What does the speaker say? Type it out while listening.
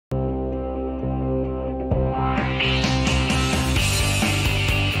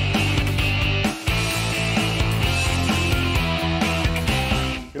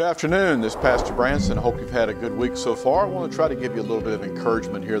Afternoon, this is Pastor Branson. I hope you've had a good week so far. I want to try to give you a little bit of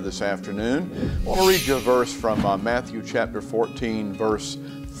encouragement here this afternoon. I want to read you a verse from Matthew chapter 14, verse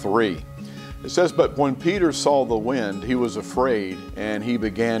 3. It says, "But when Peter saw the wind, he was afraid, and he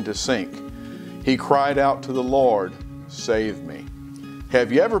began to sink. He cried out to the Lord, 'Save me.'"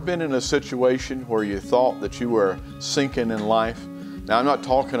 Have you ever been in a situation where you thought that you were sinking in life? Now, I'm not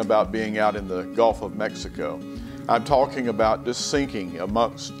talking about being out in the Gulf of Mexico. I'm talking about just sinking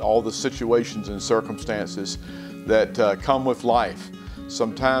amongst all the situations and circumstances that come with life.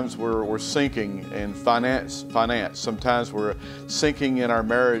 Sometimes we're sinking in finance. Sometimes we're sinking in our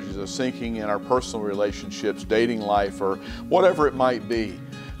marriages or sinking in our personal relationships, dating life, or whatever it might be.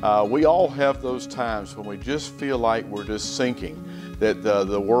 We all have those times when we just feel like we're just sinking, that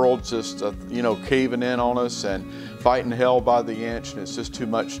the world's just caving in on us and fighting hell by the inch, and it's just too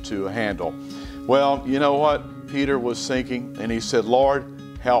much to handle. Well, you know what? Peter was sinking, and he said, "Lord,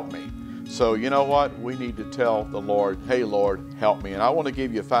 help me." So you know what? We need to tell the Lord, "Hey, Lord, help me." And I want to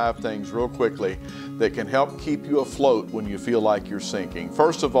give you 5 things real quickly that can help keep you afloat when you feel like you're sinking.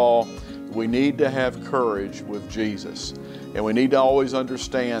 First of all, we need to have courage with Jesus. And we need to always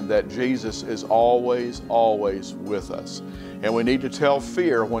understand that Jesus is always, always with us. And we need to tell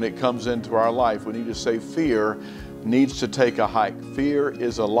fear when it comes into our life. We need to say fear needs to take a hike. Fear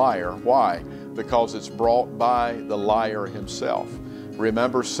is a liar. Why? Because it's brought by the liar himself.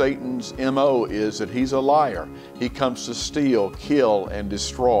 Remember, Satan's MO is that he's a liar. He comes to steal, kill, and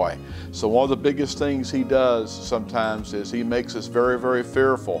destroy. So one of the biggest things he does sometimes is he makes us very, very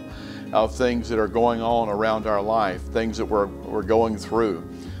fearful of things that are going on around our life, things that we're going through.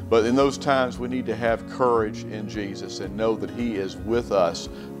 But in those times, we need to have courage in Jesus and know that he is with us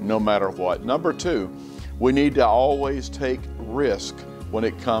no matter what. Number 2, we need to always take risk when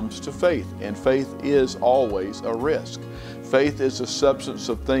it comes to faith. And faith is always a risk. Faith is a substance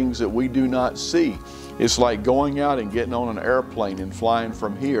of things that we do not see. It's like going out and getting on an airplane and flying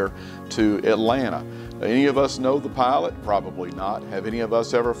from here to Atlanta. Any of us know the pilot? Probably not. Have any of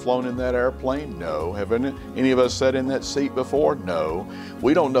us ever flown in that airplane? No. Have any of us sat in that seat before? No.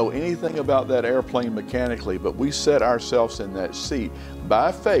 We don't know anything about that airplane mechanically, but we set ourselves in that seat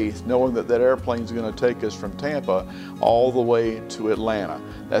by faith, knowing that that airplane is going to take us from Tampa all the way to Atlanta.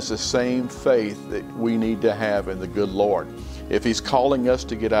 That's the same faith that we need to have in the good Lord. If he's calling us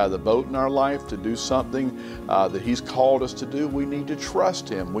to get out of the boat in our life, to do something that he's called us to do, we need to trust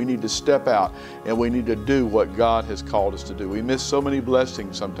him. We need to step out and we need to do what God has called us to do. We miss so many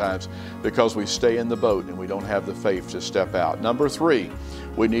blessings sometimes because we stay in the boat and we don't have the faith to step out. Number 3,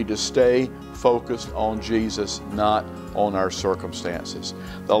 we need to stay focused on Jesus, not on our circumstances.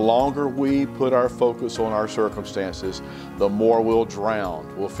 The longer we put our focus on our circumstances, the more we'll drown.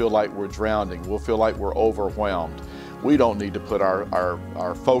 We'll feel like we're drowning. We'll feel like we're overwhelmed. We don't need to put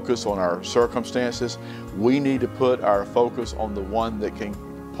our focus on our circumstances. We need to put our focus on the one that can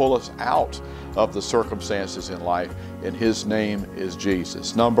pull us out of the circumstances in life, and his name is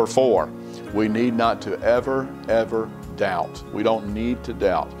Jesus. Number 4, we need not to ever doubt. We don't need to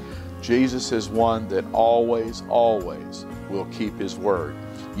doubt. Jesus is one that always will keep his word.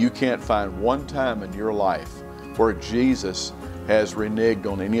 You can't find one time in your life where Jesus has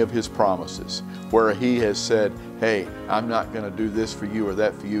reneged on any of his promises, where he has said, "Hey, I'm not going to do this for you or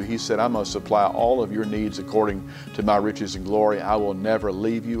that for you." He said, "I'm going to supply all of your needs according to my riches and glory. I will never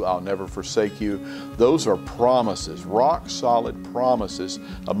leave you. I'll never forsake you." Those are promises, rock solid promises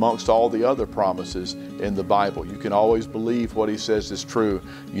amongst all the other promises in the Bible. You can always believe what he says is true.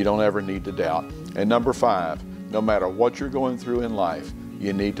 You don't ever need to doubt. And number 5, no matter what you're going through in life,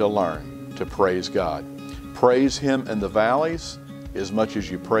 you need to learn to praise God. Praise him in the valleys as much as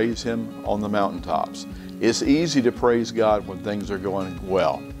you praise him on the mountaintops. It's easy to praise God when things are going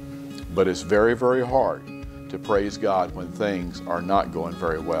well, but it's very, very hard to praise God when things are not going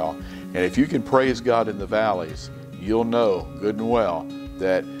very well. And if you can praise God in the valleys, you'll know good and well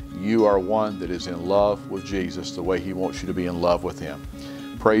that you are one that is in love with Jesus the way he wants you to be in love with him.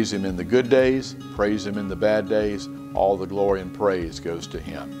 Praise him in the good days, praise him in the bad days. All the glory and praise goes to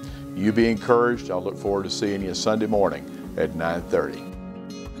him. You be encouraged. I'll look forward to seeing you Sunday morning at 9:30.